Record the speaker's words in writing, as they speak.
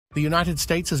The United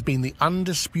States has been the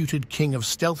undisputed king of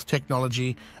stealth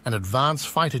technology and advanced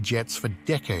fighter jets for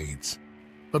decades.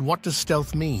 But what does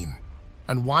stealth mean?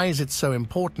 And why is it so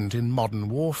important in modern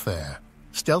warfare?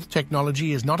 Stealth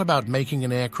technology is not about making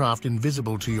an aircraft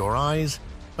invisible to your eyes,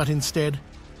 but instead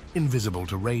invisible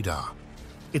to radar.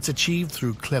 It's achieved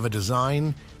through clever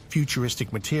design,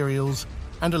 futuristic materials,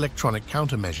 and electronic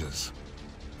countermeasures.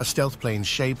 A stealth plane's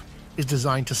shape is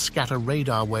designed to scatter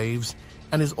radar waves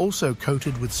and is also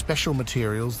coated with special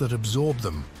materials that absorb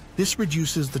them. This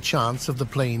reduces the chance of the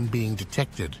plane being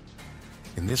detected.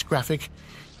 In this graphic,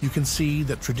 you can see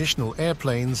that traditional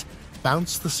airplanes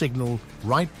bounce the signal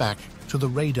right back to the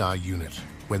radar unit.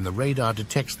 When the radar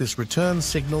detects this return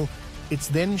signal, it's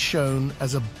then shown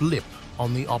as a blip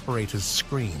on the operator's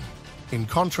screen. In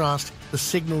contrast, the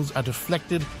signals are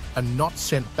deflected and not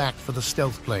sent back for the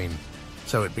stealth plane,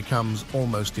 so it becomes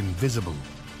almost invisible.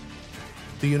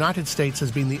 The United States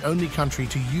has been the only country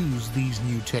to use these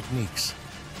new techniques.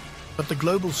 But the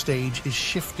global stage is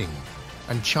shifting,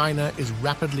 and China is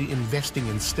rapidly investing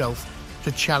in stealth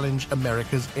to challenge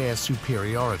America's air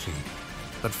superiority.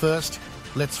 But first,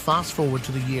 let's fast forward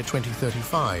to the year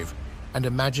 2035 and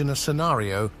imagine a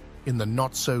scenario in the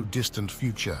not-so-distant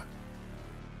future.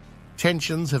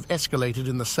 Tensions have escalated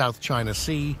in the South China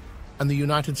Sea, and the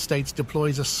United States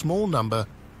deploys a small number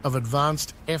of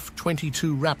advanced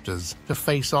F-22 Raptors to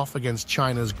face off against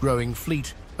China's growing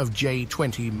fleet of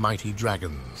J-20 Mighty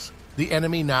Dragons. The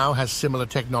enemy now has similar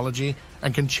technology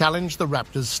and can challenge the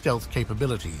Raptor's stealth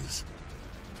capabilities.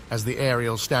 As the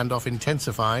aerial standoff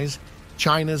intensifies,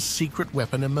 China's secret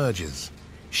weapon emerges: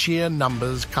 sheer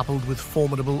numbers coupled with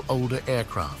formidable older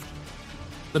aircraft.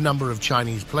 The number of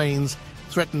Chinese planes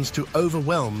threatens to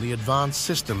overwhelm the advanced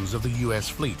systems of the US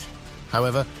fleet.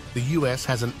 However, the US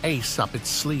has an ace up its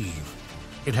sleeve.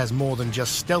 It has more than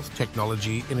just stealth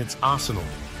technology in its arsenal.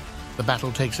 The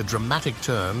battle takes a dramatic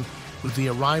turn with the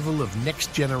arrival of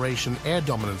next-generation air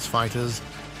dominance fighters,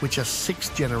 which are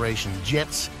sixth-generation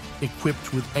jets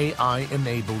equipped with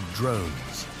AI-enabled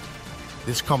drones.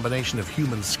 This combination of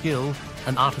human skill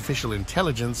and artificial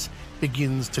intelligence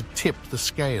begins to tip the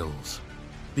scales.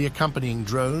 The accompanying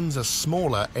drones are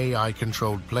smaller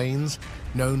AI-controlled planes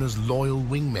known as loyal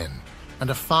wingmen, and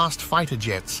are fast fighter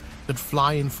jets that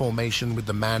fly in formation with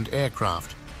the manned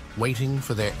aircraft, waiting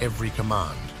for their every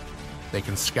command. They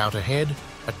can scout ahead,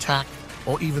 attack,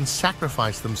 or even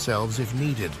sacrifice themselves if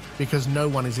needed, because no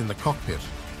one is in the cockpit.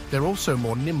 They're also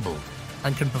more nimble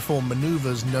and can perform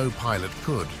maneuvers no pilot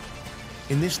could.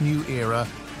 In this new era,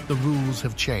 the rules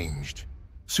have changed.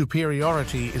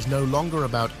 Superiority is no longer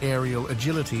about aerial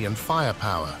agility and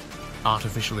firepower.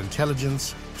 Artificial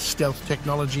intelligence, stealth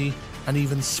technology, and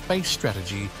even space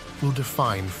strategy will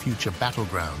define future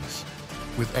battlegrounds.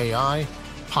 With AI,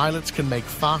 pilots can make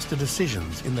faster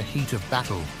decisions in the heat of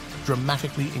battle,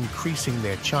 dramatically increasing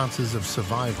their chances of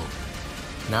survival.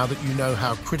 Now that you know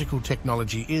how critical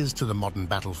technology is to the modern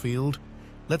battlefield,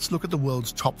 let's look at the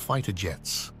world's top fighter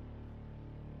jets.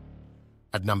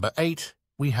 At number 8,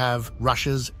 we have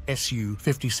Russia's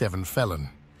Su-57 Felon.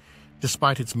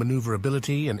 Despite its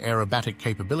maneuverability and aerobatic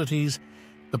capabilities,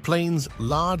 the plane's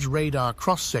large radar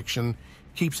cross-section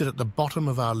keeps it at the bottom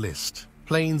of our list.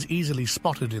 Planes easily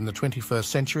spotted in the 21st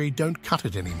century don't cut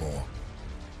it anymore.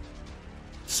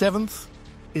 7th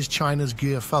is China's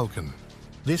Gear Falcon.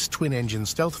 This twin-engine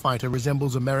stealth fighter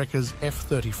resembles America's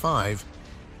F-35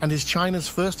 and is China's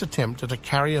first attempt at a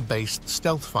carrier-based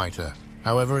stealth fighter.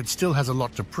 However, it still has a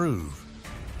lot to prove.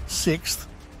 6th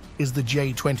is the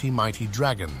J-20 Mighty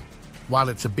Dragon. While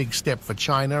it's a big step for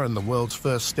China and the world's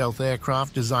first stealth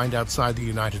aircraft designed outside the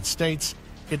United States,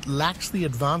 it lacks the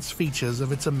advanced features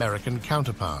of its American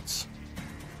counterparts.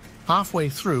 Halfway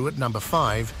through, at number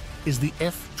 5, is the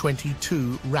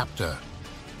F-22 Raptor.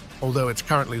 Although it's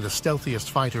currently the stealthiest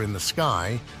fighter in the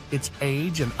sky, its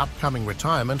age and upcoming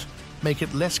retirement make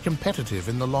it less competitive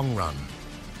in the long run.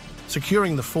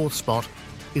 Securing the 4th spot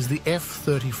is the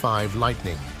F-35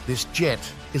 Lightning. This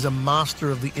jet is a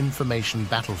master of the information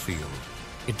battlefield.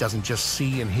 It doesn't just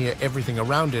see and hear everything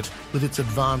around it with its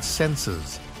advanced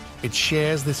sensors. It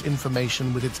shares this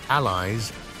information with its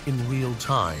allies in real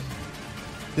time.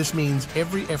 This means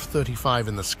every F-35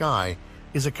 in the sky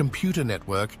is a computer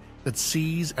network that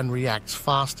sees and reacts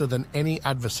faster than any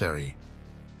adversary.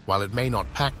 While it may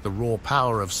not pack the raw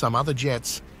power of some other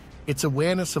jets, its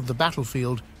awareness of the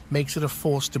battlefield makes it a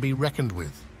force to be reckoned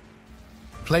with.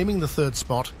 Claiming the 3rd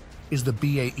spot is the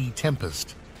BAE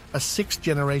Tempest, a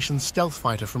 6th-generation stealth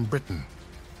fighter from Britain.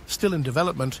 Still in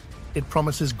development, it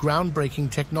promises groundbreaking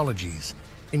technologies,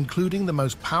 including the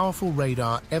most powerful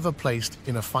radar ever placed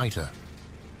in a fighter.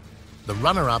 The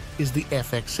runner-up is the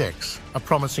FXX, a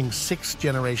promising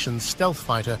sixth-generation stealth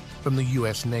fighter from the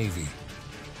US Navy.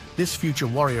 This future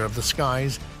warrior of the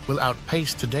skies will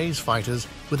outpace today's fighters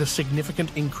with a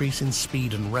significant increase in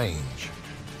speed and range.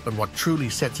 But what truly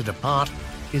sets it apart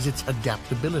is its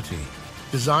adaptability.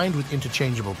 Designed with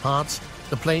interchangeable parts,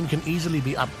 the plane can easily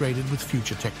be upgraded with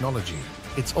future technology.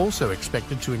 It's also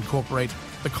expected to incorporate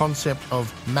the concept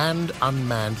of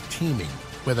manned-unmanned teaming,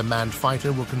 where the manned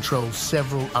fighter will control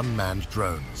several unmanned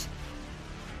drones.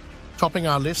 Topping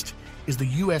our list is the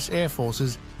US Air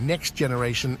Force's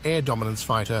next-generation air dominance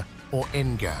fighter, or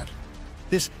N-GAD.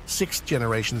 This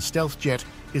sixth-generation stealth jet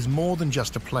is more than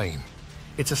just a plane.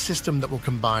 It's a system that will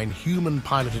combine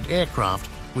human-piloted aircraft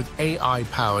with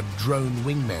AI-powered drone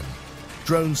wingmen.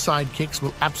 Drone sidekicks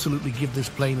will absolutely give this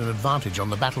plane an advantage on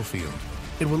the battlefield.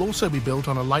 It will also be built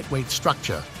on a lightweight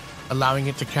structure, allowing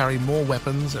it to carry more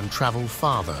weapons and travel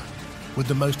farther. With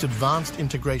the most advanced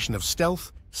integration of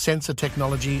stealth, sensor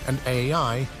technology, and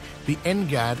AI, the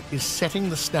N-GAD is setting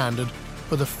the standard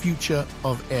for the future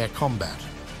of air combat.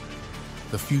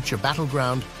 The future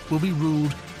battleground will be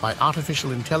ruled by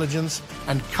artificial intelligence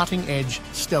and cutting-edge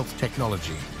stealth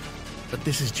technology. But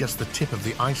this is just the tip of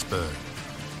the iceberg.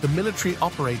 The military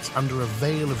operates under a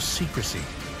veil of secrecy,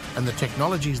 and the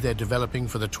technologies they're developing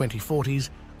for the 2040s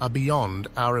are beyond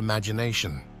our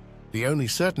imagination. The only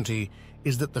certainty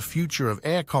is that the future of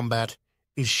air combat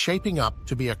is shaping up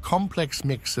to be a complex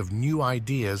mix of new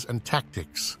ideas and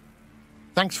tactics.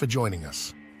 Thanks for joining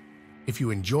us. If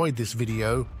you enjoyed this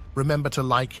video, remember to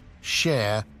like,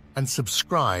 share, and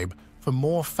subscribe for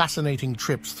more fascinating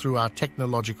trips through our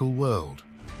technological world.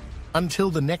 Until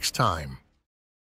the next time.